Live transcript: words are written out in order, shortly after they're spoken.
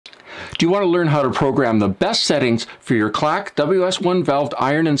Do you want to learn how to program the best settings for your Clack WS1 valved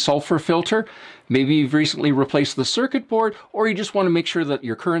iron and sulfur filter? Maybe you've recently replaced the circuit board, or you just want to make sure that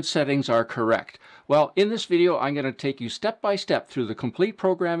your current settings are correct. Well, in this video, I'm going to take you step by step through the complete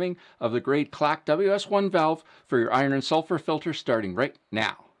programming of the great Clack WS1 valve for your iron and sulfur filter, starting right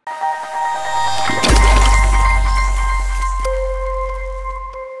now.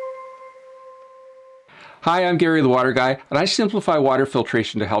 Hi, I'm Gary the Water Guy, and I simplify water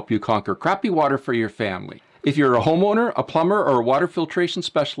filtration to help you conquer crappy water for your family. If you're a homeowner, a plumber, or a water filtration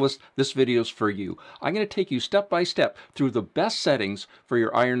specialist, this video is for you. I'm going to take you step by step through the best settings for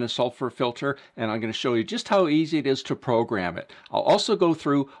your iron and sulfur filter, and I'm going to show you just how easy it is to program it. I'll also go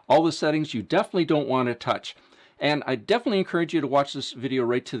through all the settings you definitely don't want to touch. And I definitely encourage you to watch this video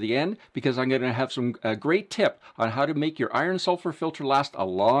right to the end, because I'm going to have some great tip on how to make your iron and sulfur filter last a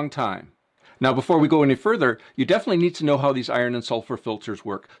long time. Now, before we go any further, you definitely need to know how these iron and sulfur filters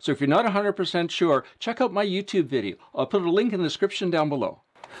work. So if you're not 100% sure, check out my YouTube video. I'll put a link in the description down below.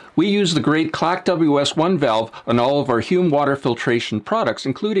 We use the great Clack WS1 valve on all of our Hume water filtration products,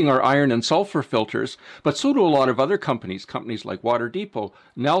 including our iron and sulfur filters, but so do a lot of other companies like Water Depot,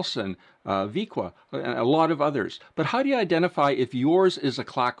 Nelsen, Viqua, and a lot of others. But how do you identify if yours is a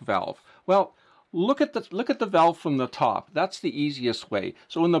Clack valve? Well, look at the valve from the top. That's the easiest way.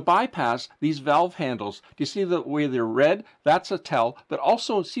 So in the bypass, these valve handles, do you see the way they're red? That's a tell, but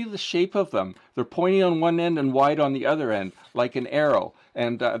also see the shape of them. They're pointy on one end and wide on the other end, like an arrow.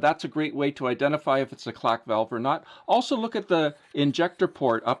 And that's a great way to identify if it's a Clack valve or not. Also look at the injector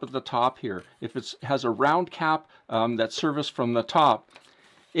port up at the top here. If it has a round cap that's serviced from the top,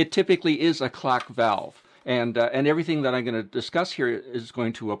 it typically is a Clack valve. And everything that I'm going to discuss here is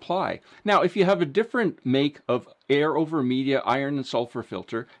going to apply. Now, if you have a different make of air over media iron and sulfur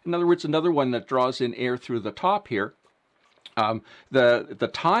filter, in other words, another one that draws in air through the top here,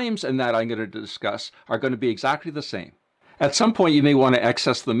 the times and that I'm going to discuss are going to be exactly the same. At some point, you may want to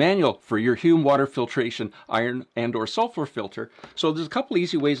access the manual for your Hume water filtration iron and or sulfur filter. So there's a couple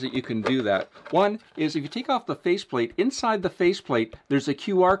easy ways that you can do that. One is if you take off the faceplate, inside the faceplate, there's a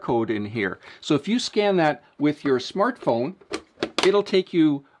QR code in here. So if you scan that with your smartphone, it'll take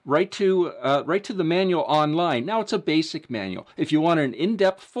you right to the manual online. Now, it's a basic manual. If you want an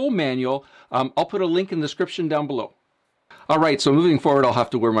in-depth full manual, I'll put a link in the description down below. All right, so moving forward, I'll have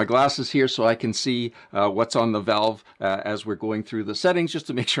to wear my glasses here so I can see what's on the valve as we're going through the settings, just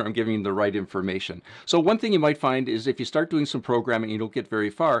to make sure I'm giving you the right information. So one thing you might find is if you start doing some programming and you don't get very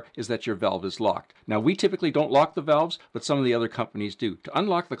far, is that your valve is locked. Now, we typically don't lock the valves, but some of the other companies do. To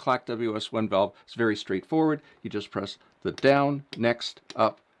unlock the Clack WS1 valve, it's very straightforward. You just press the down, next,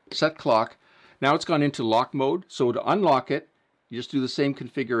 up, set clock. Now it's gone into lock mode, so to unlock it, you just do the same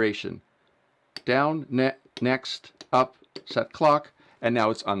configuration. Down, next, up, set clock, and now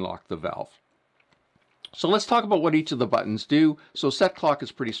it's unlocked the valve. So let's talk about what each of the buttons do. So set clock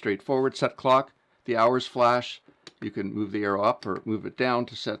is pretty straightforward. Set clock, the hours flash. You can move the arrow up or move it down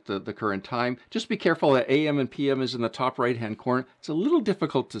to set the current time. Just be careful that AM and PM is in the top right hand corner. It's a little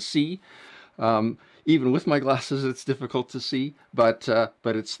difficult to see. Even with my glasses, it's difficult to see, but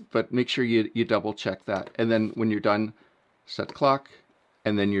make sure you double check that. And then when you're done, set clock,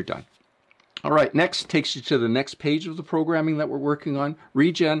 and then you're done. All right, next takes you to the next page of the programming that we're working on.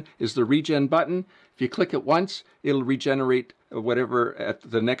 Regen is the Regen button. If you click it once, it'll regenerate whatever at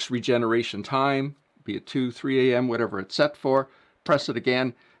the next regeneration time, be it 2, 3 a.m., whatever it's set for. Press it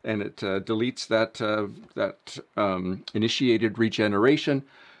again, and it deletes that initiated regeneration.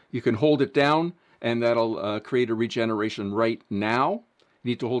 You can hold it down, and that'll create a regeneration right now. You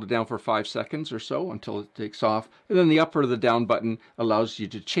need to hold it down for 5 seconds or so until it takes off. And then the up or the down button allows you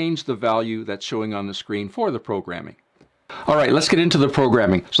to change the value that's showing on the screen for the programming. All right, let's get into the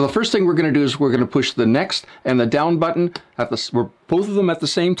programming. So the first thing we're going to do is we're going to push the next and the down button. We're both of them at the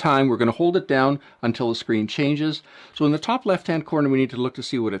same time. We're going to hold it down until the screen changes. So in the top left-hand corner, we need to look to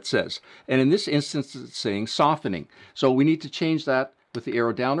see what it says. And in this instance, it's saying softening. So we need to change that with the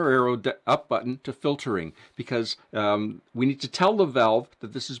arrow down or arrow up button to filtering, because we need to tell the valve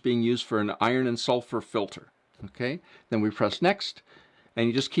that this is being used for an iron and sulfur filter. Okay, then we press next, and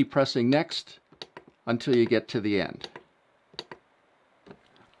you just keep pressing next until you get to the end.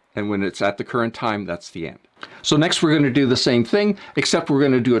 And when it's at the current time, that's the end. So next we're going to do the same thing, except we're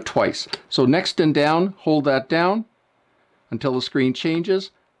going to do it twice. So next and down, hold that down until the screen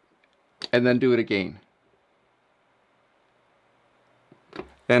changes, and then do it again.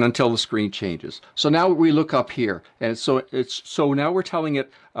 And until the screen changes. So now we look up here, and so now we're telling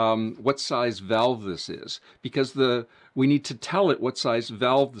it what size valve this is, because we need to tell it what size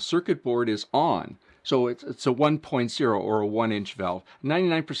valve the circuit board is on. So it's a 1.0 or a 1-inch valve.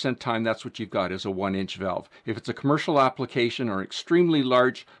 99% time, that's what you've got is a 1-inch valve. If it's a commercial application or extremely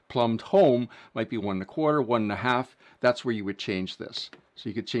large plumbed home, might be 1 1/4, 1 1/2, that's where you would change this. So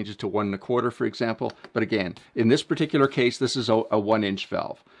you could change it to 1 1/4, for example. But again, in this particular case, this is a 1-inch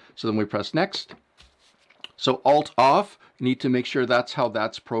valve. So then we press next. So Alt off, you need to make sure that's how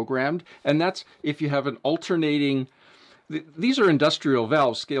that's programmed. And that's if you have an alternating. These are industrial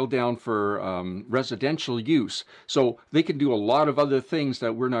valves scaled down for residential use. So they can do a lot of other things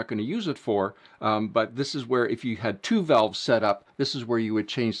that we're not going to use it for. But this is where if you had 2 valves set up, this is where you would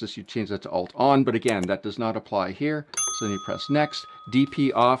change this. You'd change that to Alt on. But again, that does not apply here. So then you press next.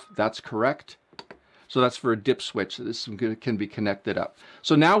 DP off, that's correct. So that's for a dip switch. This can be connected up.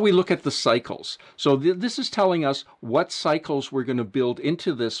 So now we look at the cycles. So this is telling us what cycles we're going to build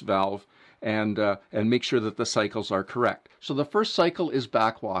into this valve and make sure that the cycles are correct. So the first cycle is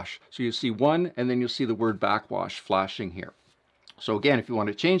backwash. So you see 1, and then you'll see the word backwash flashing here. So again, if you want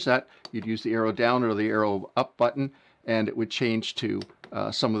to change that, you'd use the arrow down or the arrow up button, and it would change to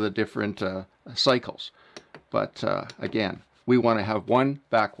some of the different cycles. But again, we want to have 1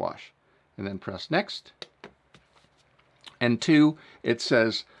 backwash, and then press next. And 2, it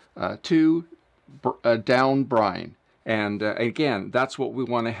says 2 down brine. And again, that's what we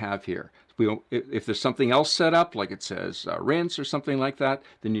want to have here. If there's something else set up, like it says rinse or something like that,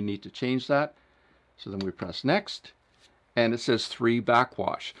 then you need to change that. So then we press next, and it says 3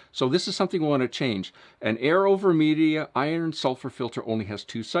 backwash. So this is something we want to change. An air over media iron sulfur filter only has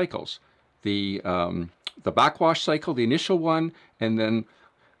 2 cycles. The backwash cycle, the initial one, and then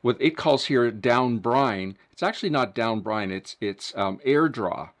what it calls here down brine. It's actually not down brine, it's air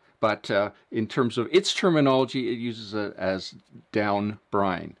draw. But in terms of its terminology, it uses it as down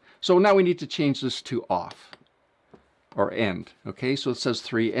brine. So now we need to change this to off or end. Okay, so it says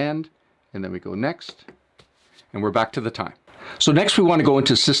 3 end, and then we go next, and we're back to the time. So next we want to go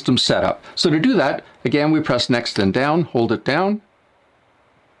into system setup. So to do that, again, we press next and down, hold it down.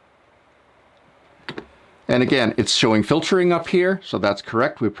 And again, it's showing filtering up here, so that's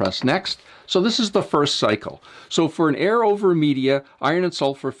correct. We press next. So this is the first cycle. So for an air over media iron and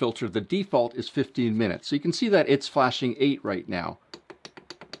sulfur filter, the default is 15 minutes. So you can see that it's flashing 8 right now.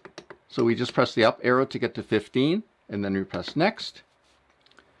 So we just press the up arrow to get to 15, and then we press next.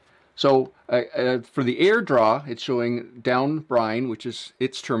 So for the air draw, it's showing down brine, which is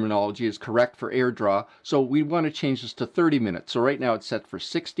its terminology is correct for air draw. So we want to change this to 30 minutes. So right now it's set for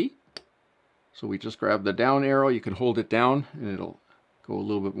 60. So we just grab the down arrow. You can hold it down, and it'll go a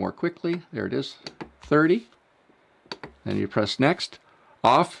little bit more quickly. There it is, 30. Then you press next.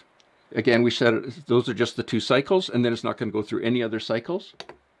 Off. Again, we said those are just the 2 cycles, and then it's not going to go through any other cycles.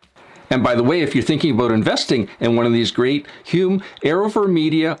 And by the way, if you're thinking about investing in one of these great Hume air over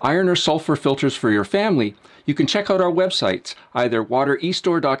media iron or sulfur filters for your family, you can check out our websites, either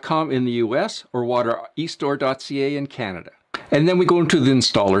waterestore.com in the US or waterestore.ca in Canada. And then we go into the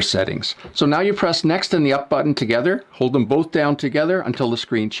installer settings. So now you press next and the up button together, hold them both down together until the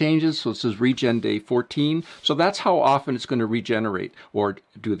screen changes. So it says Regen day 14. So that's how often it's going to regenerate or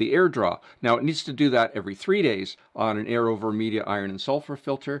do the air draw. Now it needs to do that every 3 days on an air over media iron and sulfur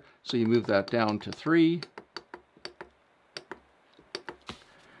filter. So you move that down to 3.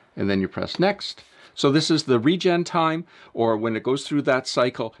 And then you press next. So this is the regen time, or when it goes through that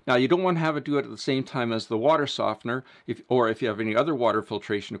cycle. Now you don't want to have it do it at the same time as the water softener, or if you have any other water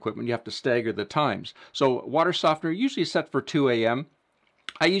filtration equipment, you have to stagger the times. So water softener usually set for 2 a.m.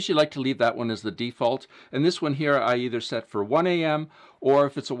 I usually like to leave that one as the default. And this one here I either set for 1 a.m. or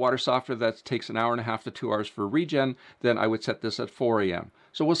if it's a water softener that takes an hour and a half to 2 hours for regen, then I would set this at 4 a.m.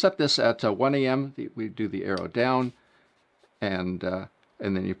 So we'll set this at 1 a.m. We do the arrow down, and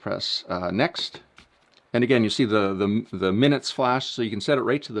then you press next. And again, you see the minutes flash, so you can set it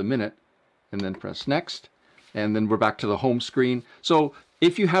right to the minute, and then press next. And then we're back to the home screen. So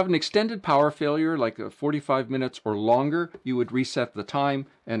if you have an extended power failure, like 45 minutes or longer, you would reset the time.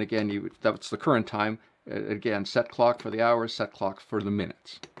 And again, that's the current time. Again, set clock for the hours, set clock for the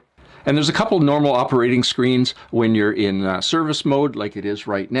minutes. And there's a couple normal operating screens when you're in service mode, like it is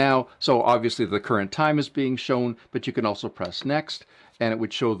right now. So obviously the current time is being shown, but you can also press next, and it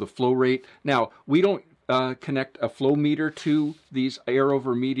would show the flow rate. Now, we don't connect a flow meter to these air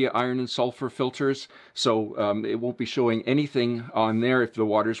over media iron and sulfur filters, so it won't be showing anything on there if the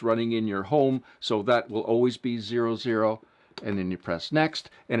water's running in your home. So that will always be 00, and then you press next,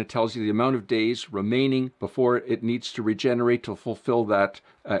 and it tells you the amount of days remaining before it needs to regenerate to fulfill that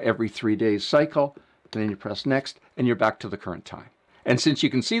every 3 days cycle. And then you press next, and you're back to the current time. And since you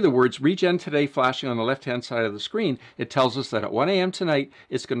can see the words Regen Today flashing on the left-hand side of the screen, it tells us that at 1 a.m. tonight,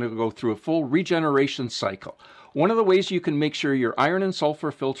 it's going to go through a full regeneration cycle. One of the ways you can make sure your iron and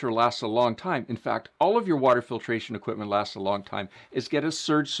sulfur filter lasts a long time, in fact, all of your water filtration equipment lasts a long time, is get a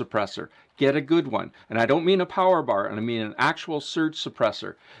surge suppressor. Get a good one. And I don't mean a power bar, and I mean an actual surge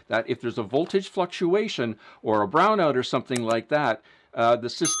suppressor. That if there's a voltage fluctuation or a brownout or something like that, the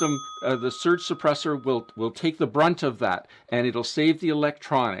surge suppressor will take the brunt of that, and it'll save the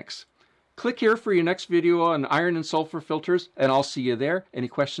electronics. Click here for your next video on iron and sulfur filters, and I'll see you there. Any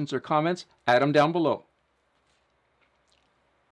questions or comments, add them down below.